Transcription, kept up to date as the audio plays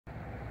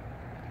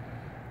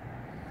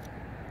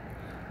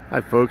Hi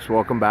folks,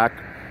 welcome back.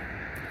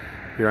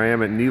 Here I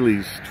am at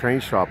Neelys train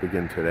shop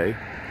again today.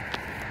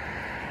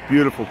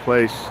 Beautiful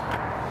place.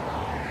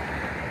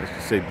 I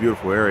should say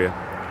beautiful area.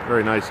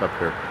 Very nice up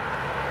here.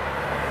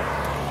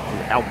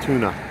 In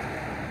Altoona.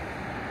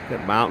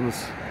 Got mountains.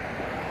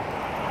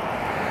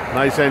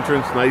 Nice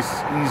entrance, nice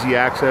easy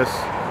access.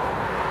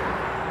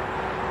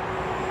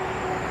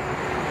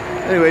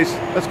 Anyways,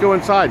 let's go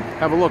inside,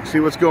 have a look, see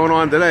what's going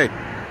on today.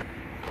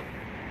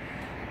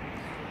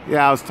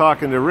 Yeah, I was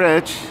talking to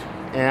Rich,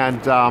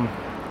 and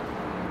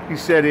he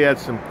said he had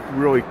some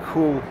really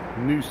cool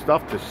new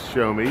stuff to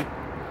show me.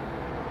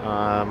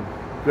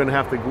 Gonna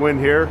have to go in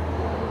here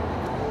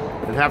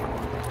and have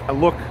a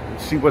look and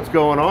see what's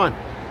going on.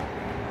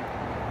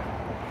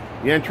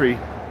 The entry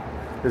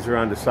is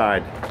around the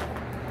side.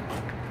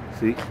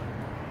 See?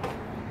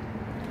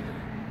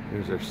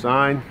 There's our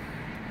sign.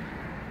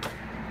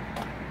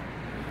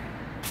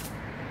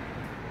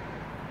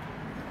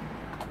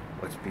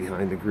 What's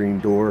behind the green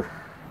door?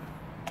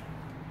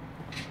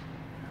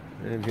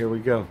 And here we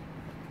go.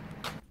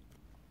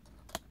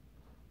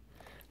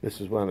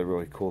 This is one of the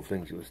really cool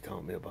things he was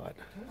telling me about.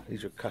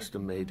 These are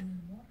custom made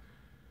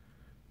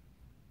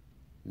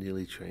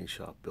Neelys train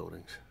shop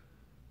buildings.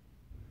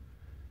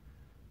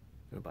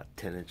 They're about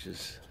 10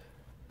 inches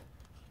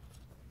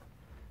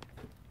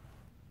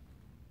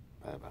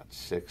by about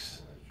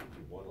 6. That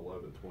should be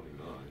 111/29.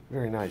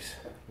 Very nice.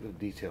 Good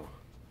detail.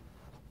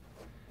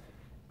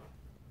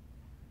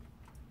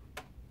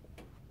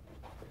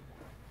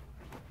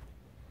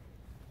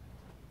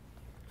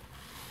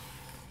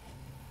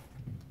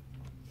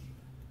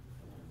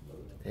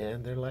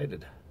 And they're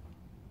lighted.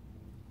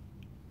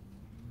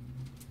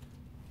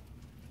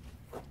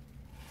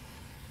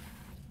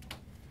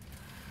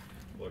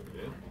 Plug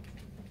it in.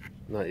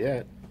 Not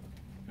yet.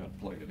 Gotta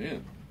plug it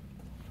in.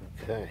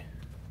 Okay.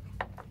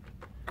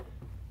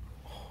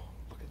 Oh,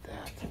 look at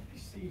that. You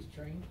see his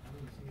train? I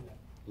didn't see that.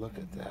 Look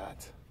at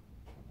that.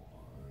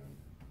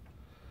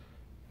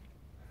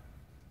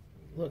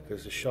 Look,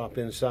 there's a shop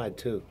inside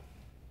too.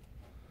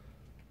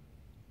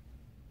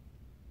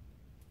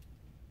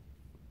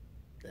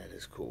 That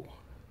is cool.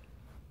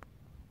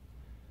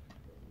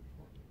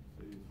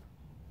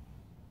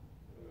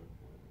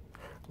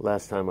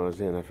 Last time I was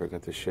in, I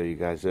forgot to show you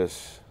guys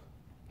this.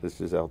 This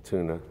is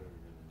Altoona,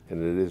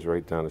 and it is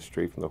right down the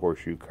street from the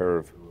Horseshoe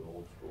Curve.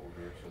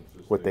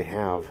 What they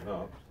have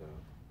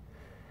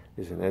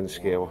is an N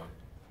scale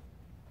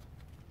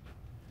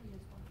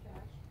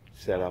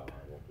setup.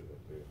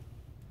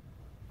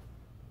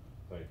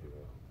 Thank you.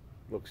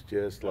 Looks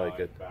just like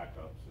it.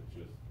 Backups. It's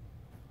just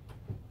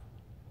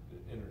the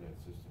internet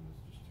system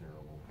is just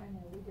terrible. I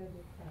know, we go to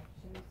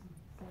shows and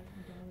stuff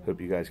and download. Hope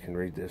you guys can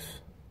read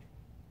this.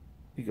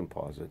 You can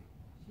pause it.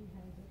 She has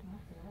it, not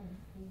that I didn't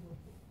see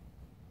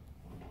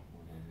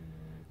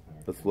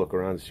it. Let's look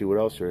around and see what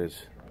else there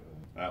is.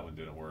 That one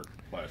didn't work.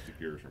 Plastic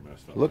gears are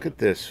messed up. Look at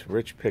this.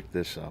 Rich picked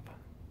this up.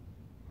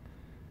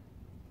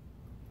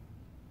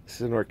 This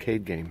is an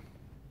arcade game.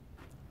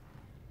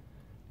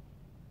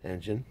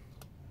 Engine.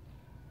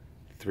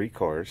 3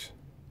 cars.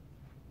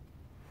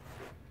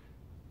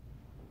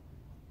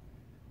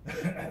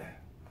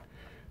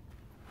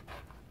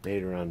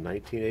 Made around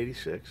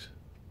 1986.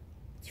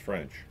 It's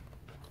French.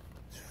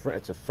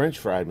 It's a French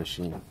fried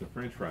machine. It's a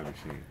French fry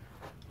machine.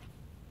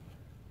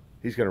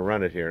 He's going to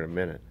run it here in a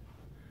minute.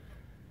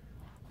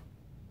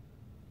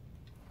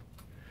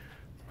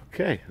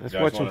 Okay, let's You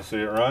guys watch want to see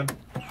it run?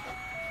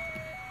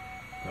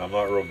 I'm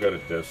not real good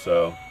at this,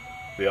 so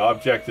the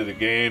object of the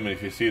game, and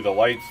if you see the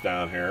lights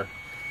down here,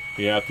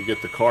 you have to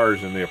get the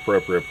cars in the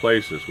appropriate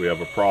places. We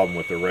have a problem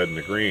with the red and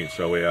the green,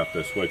 so we have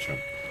to switch them.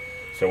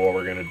 So what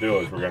we're going to do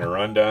is we're going to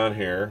run down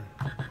here,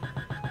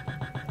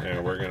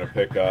 and we're going to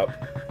pick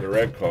up the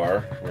red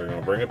car. We're going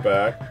to bring it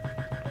back.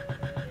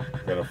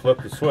 We're going to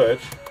flip the switch,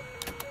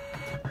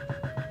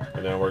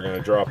 and then we're going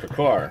to drop the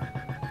car.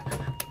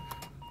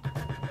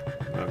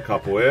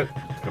 Uncouple it,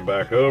 come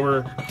back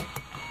over.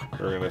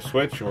 We're going to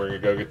switch, and we're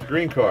going to go get the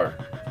green car.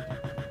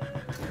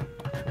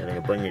 We're going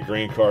to bring the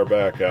green car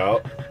back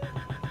out.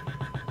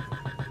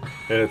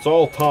 And it's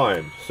all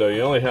timed, so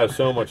you only have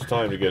so much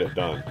time to get it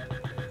done.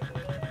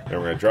 Then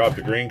we're going to drop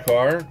the green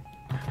car,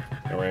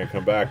 and we're going to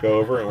come back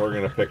over, and we're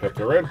going to pick up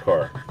the red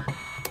car.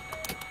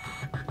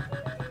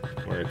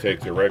 We're going to take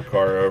the red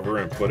car over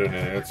and put it in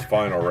its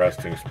final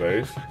resting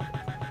space.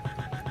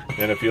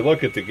 And if you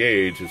look at the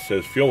gauge, it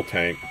says fuel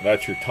tank.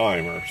 That's your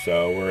timer.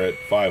 So we're at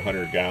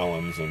 500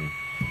 gallons and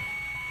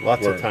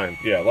lots of time.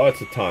 Yeah,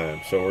 lots of time.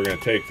 So we're going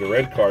to take the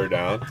red car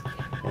down.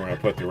 And we're going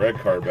to put the red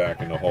car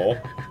back in the hole.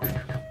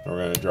 We're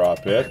going to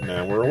drop it, and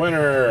then we're a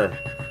winner.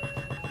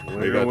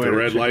 We got the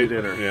red light.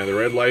 Yeah, the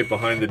red light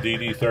behind the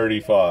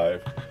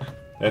DD35,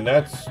 and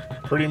that's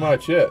pretty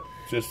much it.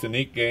 Just a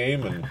neat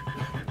game, and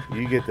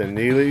you get the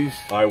Neelys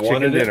I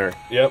wanted chicken dinner. It.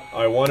 Yep,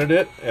 I wanted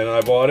it, and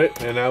I bought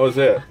it, and that was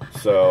it.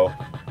 So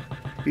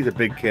he's a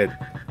big kid.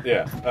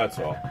 Yeah, that's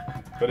all.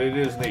 But it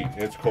is neat.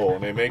 It's cool,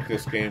 and they make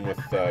this game with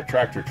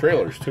tractor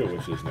trailers too,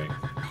 which is neat.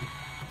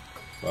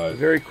 But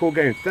very cool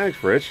game.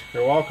 Thanks, Rich.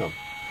 You're welcome.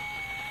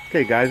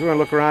 Okay guys, we're going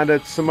to look around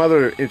at some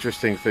other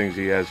interesting things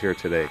he has here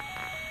today.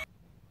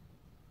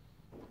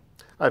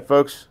 Hi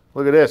folks,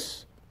 look at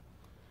this.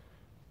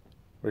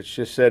 Rich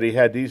just said he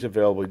had these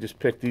available. He just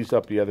picked these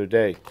up the other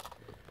day.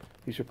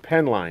 These are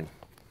Penline.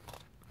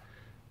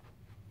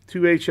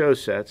 2 HO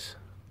sets.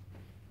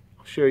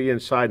 I'll show you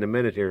inside in a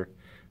minute here.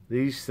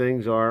 These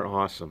things are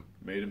awesome.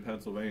 Made in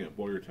Pennsylvania,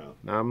 Boyertown.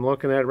 Now I'm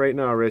looking at it right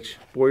now, Rich.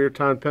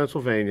 Boyertown,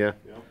 Pennsylvania.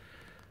 Yep.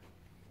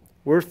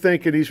 We're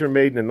thinking these were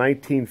made in the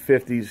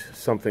 1950s,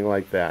 something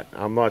like that.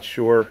 I'm not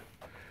sure.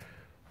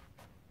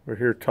 We're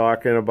here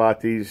talking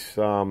about these.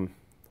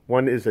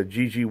 One is a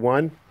GG1,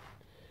 and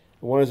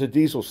one is a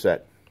diesel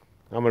set.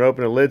 I'm going to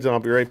open the lids and I'll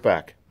be right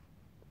back.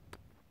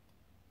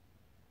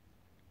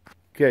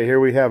 Okay, here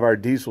we have our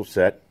diesel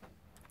set.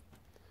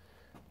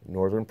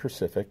 Northern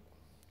Pacific.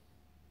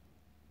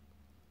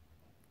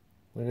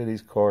 Look at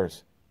these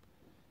cars.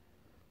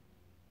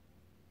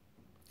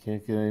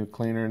 Can't get any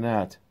cleaner than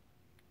that.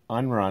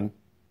 Unrun,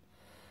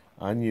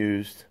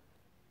 unused.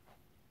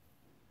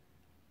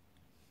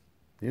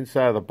 The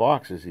inside of the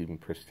box is even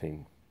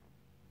pristine.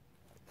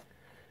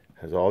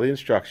 Has all the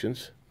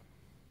instructions.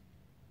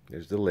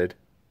 There's the lid.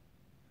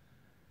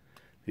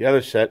 The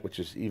other set, which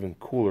is even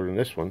cooler than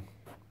this one,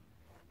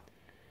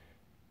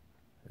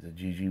 is a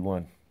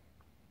GG1.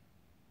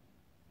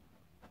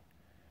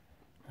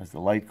 Has the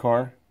light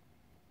car.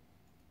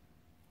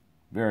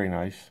 Very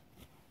nice.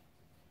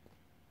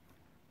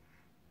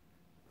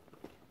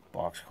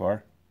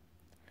 Boxcar,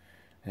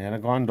 and a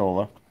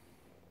gondola,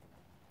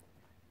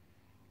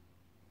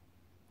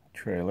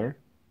 trailer,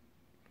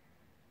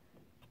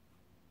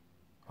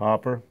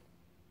 hopper,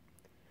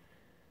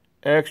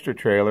 extra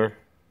trailer,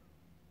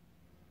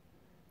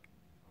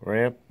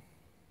 ramp,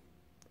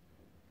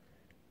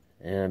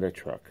 and a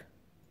truck.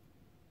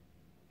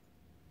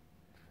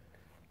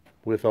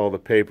 With all the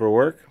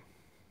paperwork,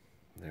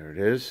 there it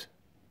is.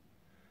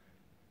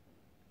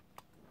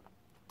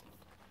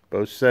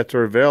 Both sets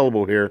are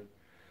available here.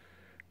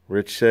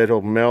 Rich said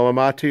he'll mail them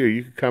out to you.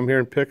 You can come here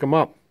and pick them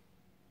up.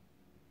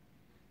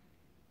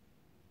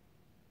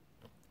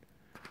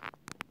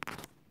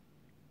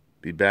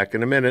 Be back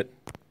in a minute.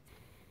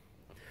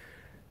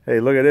 Hey,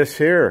 look at this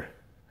here.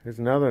 Here's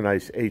another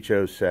nice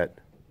HO set.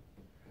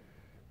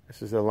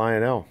 This is a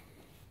Lionel.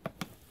 I'm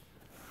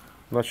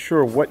not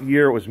sure what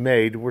year it was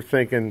made. We're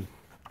thinking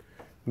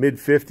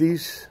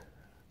mid-50s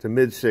to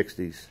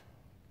mid-60s.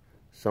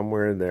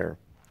 Somewhere in there.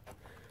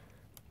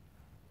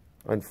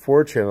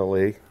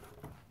 Unfortunately,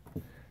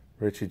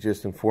 Richie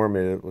just informed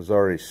me that it was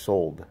already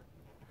sold.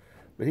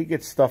 But he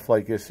gets stuff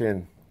like this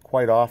in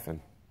quite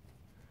often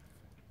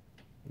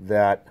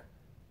that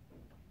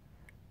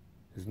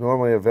is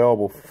normally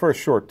available for a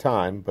short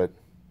time, but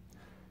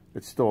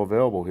it's still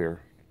available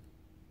here.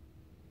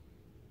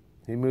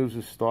 He moves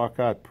his stock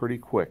out pretty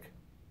quick.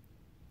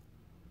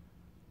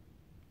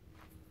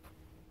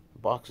 The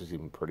box is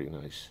even pretty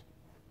nice.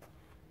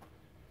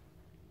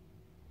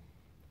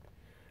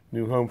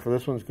 New home for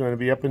this one's going to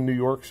be up in New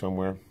York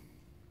somewhere.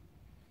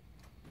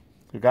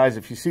 So guys,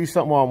 if you see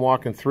something while I'm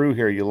walking through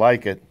here, you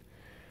like it,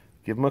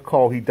 give him a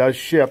call. He does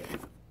ship.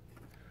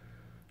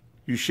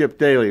 You ship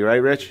daily, right,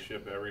 Rich? We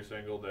ship every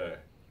single day.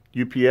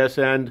 UPS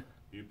and?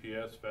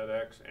 UPS,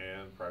 FedEx,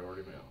 and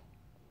Priority Mail.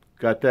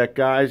 Got that,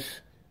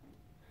 guys?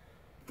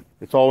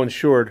 It's all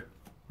insured,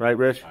 right,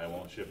 Rich? I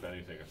won't ship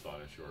anything that's not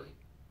insured.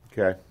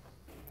 Okay.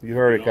 You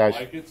heard it, guys.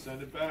 If you don't like it,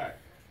 send it back.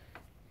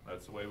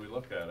 That's the way we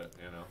look at it,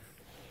 you know.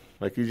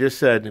 Like you just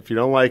said, if you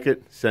don't like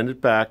it, send it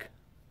back.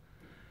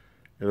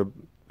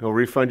 He'll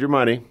refund your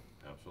money.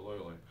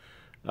 Absolutely.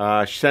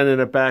 Sending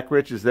it back,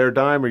 Rich, is their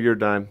dime or your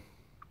dime?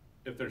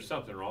 If there's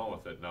something wrong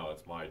with it, no,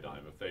 it's my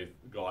dime. If they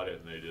got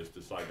it and they just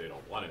decide they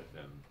don't want it,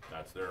 then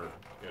that's their,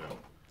 you know.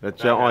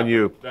 That's on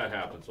you. That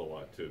happens a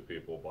lot too.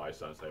 People buy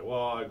something and say,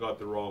 well, I got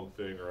the wrong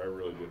thing, or I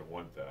really didn't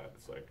want that.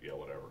 It's like, yeah,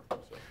 whatever.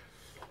 So,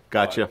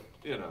 gotcha.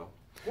 but, you know,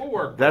 we'll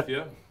work with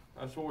you.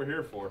 That's what we're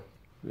here for.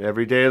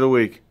 Every day of the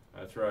week.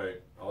 That's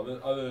right.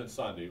 Other than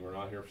Sunday. We're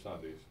not here for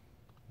Sundays.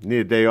 Need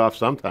a day off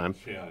sometimes.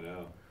 Yeah, I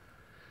know.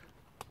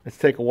 Let's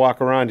take a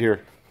walk around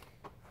here.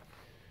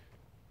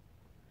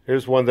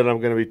 Here's one that I'm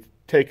going to be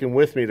taking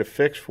with me to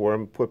fix for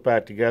him, put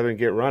back together and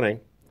get running.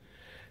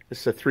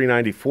 This is a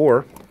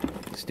 394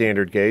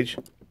 standard gauge.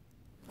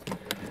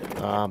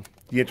 The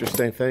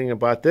interesting thing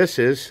about this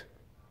is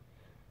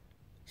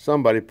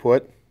somebody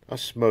put a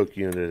smoke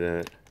unit in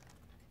it.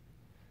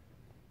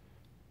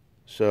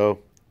 So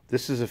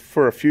this is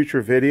for a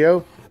future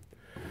video.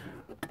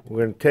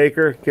 We're going to take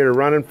her, get her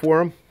running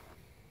for him.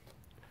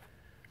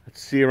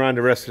 Let's see around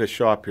the rest of the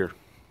shop here.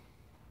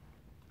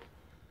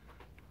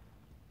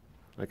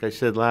 Like I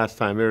said last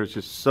time, there's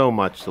just so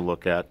much to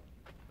look at.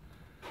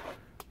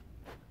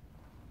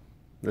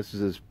 This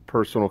is his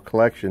personal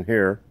collection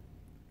here.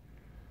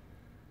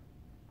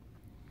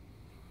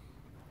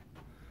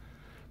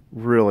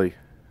 Really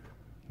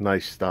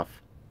nice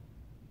stuff.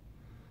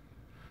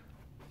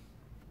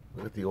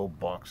 Look at the old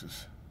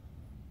boxes.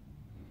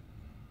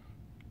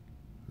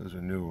 Those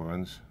are new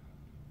ones.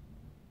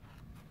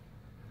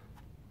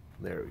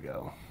 There we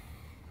go.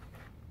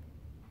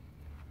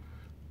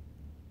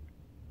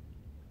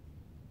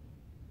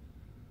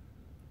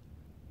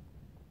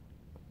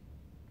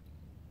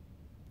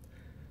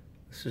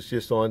 This is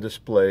just on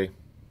display.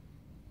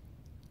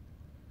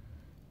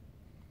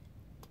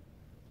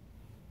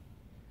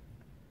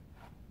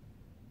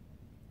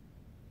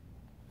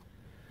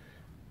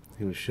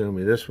 He was showing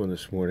me this one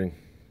this morning.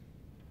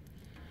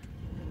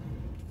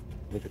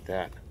 Look at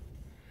that.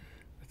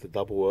 That's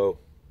a 00.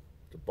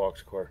 It's a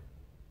box car.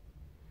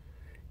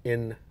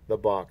 In the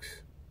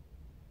box.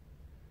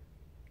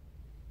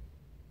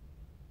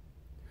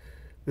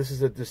 This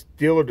is a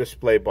dealer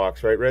display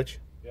box, right, Rich?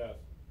 Yes.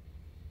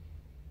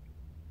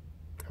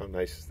 How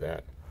nice is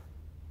that?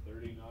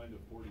 39 to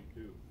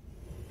 42.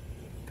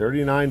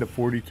 39 to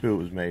 42 it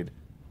was made.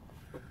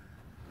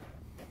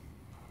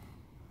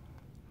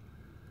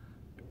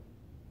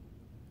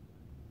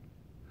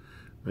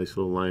 Nice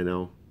little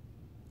Lionel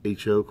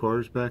HO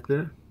cars back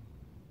there.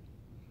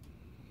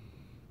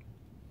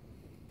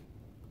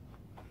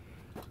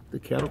 The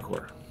cattle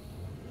car.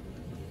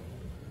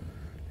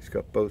 He's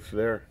got both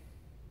there.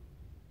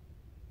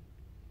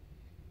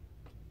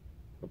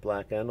 The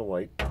black and the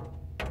white.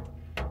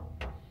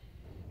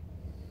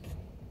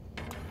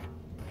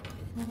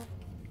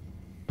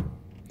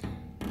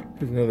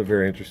 Here's another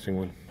very interesting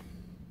one.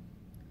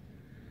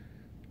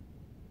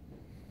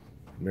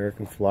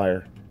 American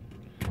Flyer.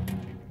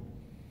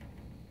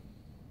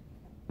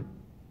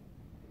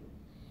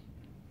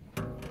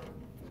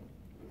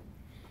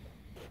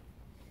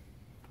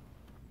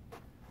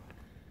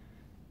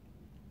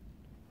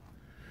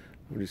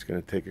 We're just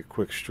going to take a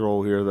quick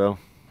stroll here, though.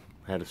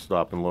 I had to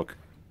stop and look.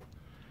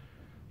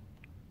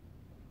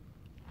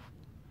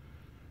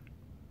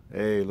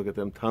 Hey, look at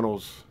them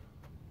tunnels.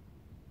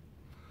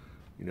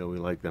 You know we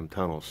like them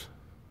tunnels.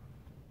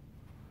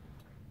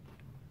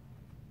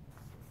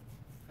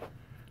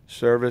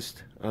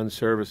 Serviced,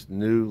 unserviced,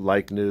 new,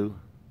 like new.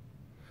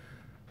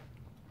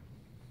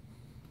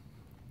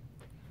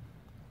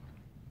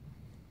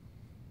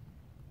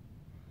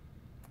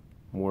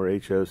 More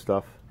HO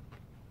stuff.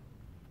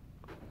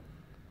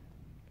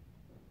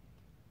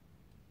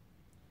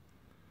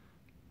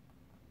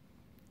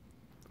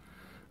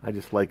 I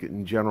just like it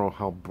in general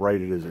how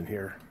bright it is in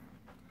here.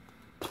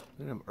 Look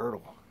at them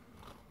Ertl.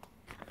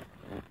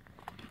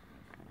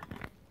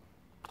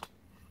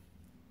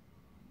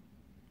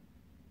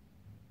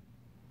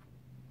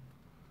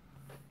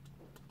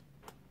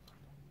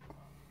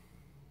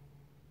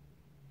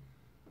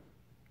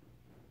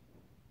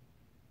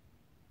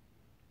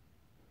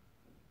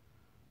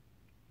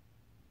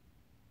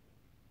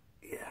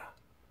 Yeah,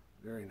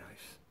 very nice.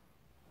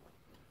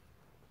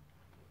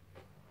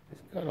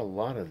 It's got a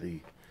lot of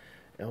the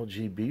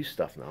LGB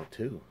stuff now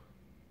too.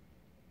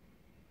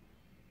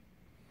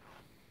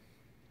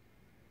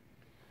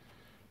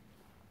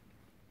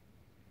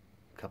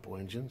 Couple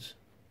engines.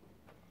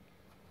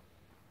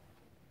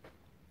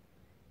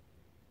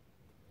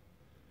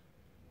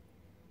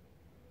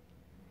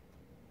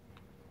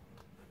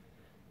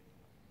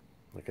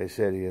 Like I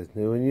said, he has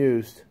new and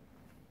used.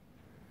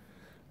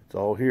 It's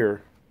all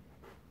here.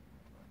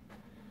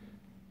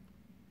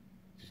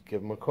 Just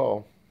give him a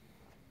call.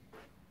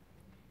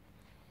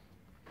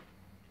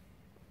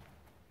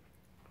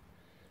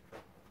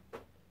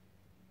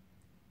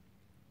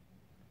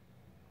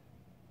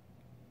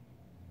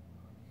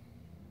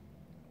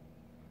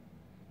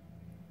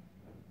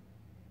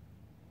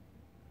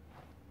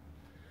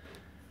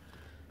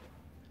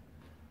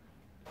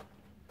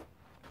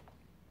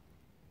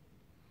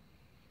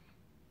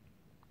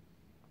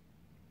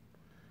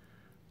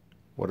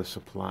 What a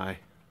supply.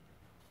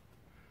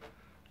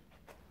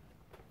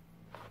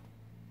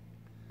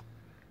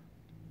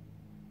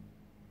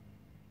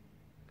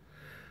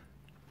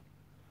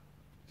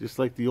 Just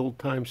like the old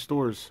time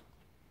stores.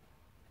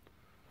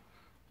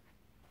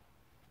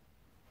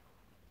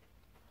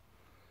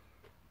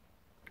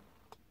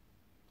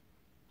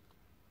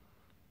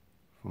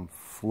 From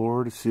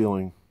floor to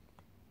ceiling.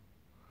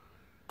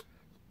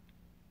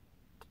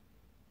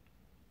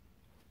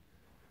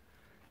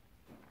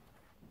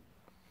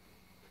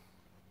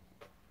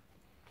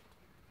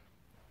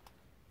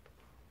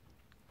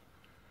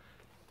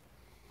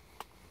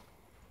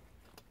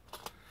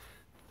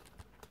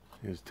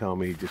 He was telling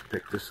me he just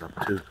picked this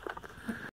up too.